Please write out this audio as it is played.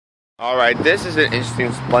Alright, this is an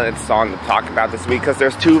interesting Splendid song to talk about this week because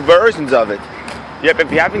there's two versions of it. Yep,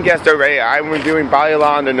 if you haven't guessed already, I'm reviewing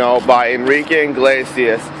Baliandono by Enrique and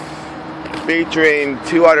Iglesias, featuring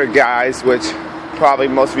two other guys, which probably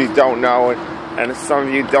most of you don't know, and some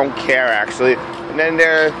of you don't care actually. And then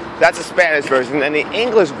that's a Spanish version, and the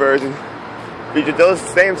English version features those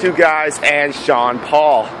same two guys and Sean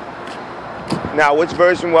Paul. Now, which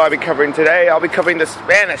version will I be covering today? I'll be covering the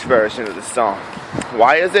Spanish version of the song.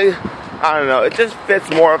 Why is it? I don't know. It just fits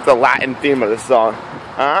more of the Latin theme of the song.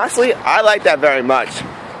 Honestly, I like that very much.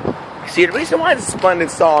 See, the reason why it's a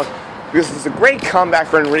Splendid song because it's a great comeback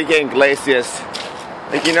for Enrique Iglesias.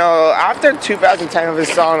 Like, you know, after 2010 of his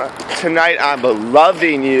song Tonight I'm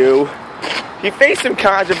Loving You, he faced some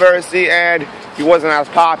controversy and he wasn't as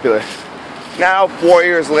popular. Now, 4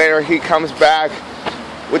 years later, he comes back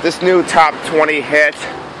with this new top 20 hit,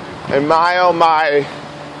 and my oh my,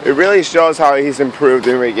 it really shows how he's improved,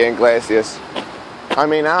 Enrique Iglesias. I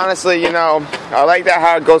mean, honestly, you know, I like that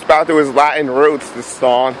how it goes back to his Latin roots, this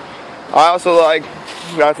song. I also like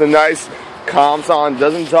that's a nice, calm song. It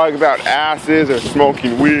doesn't talk about asses or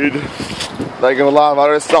smoking weed like in a lot of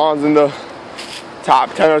other songs in the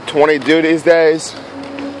top 10 or 20 do these days.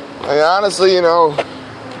 And honestly, you know,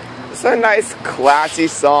 it's a nice, classy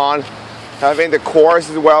song. I think the chorus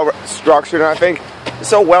is well structured, and I think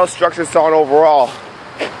it's a well-structured song overall.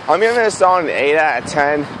 I'm giving this song an 8 out of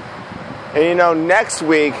 10. And you know, next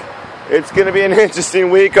week, it's going to be an interesting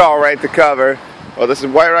week, alright, to cover. Well, this is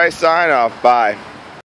White Rice sign off. Bye.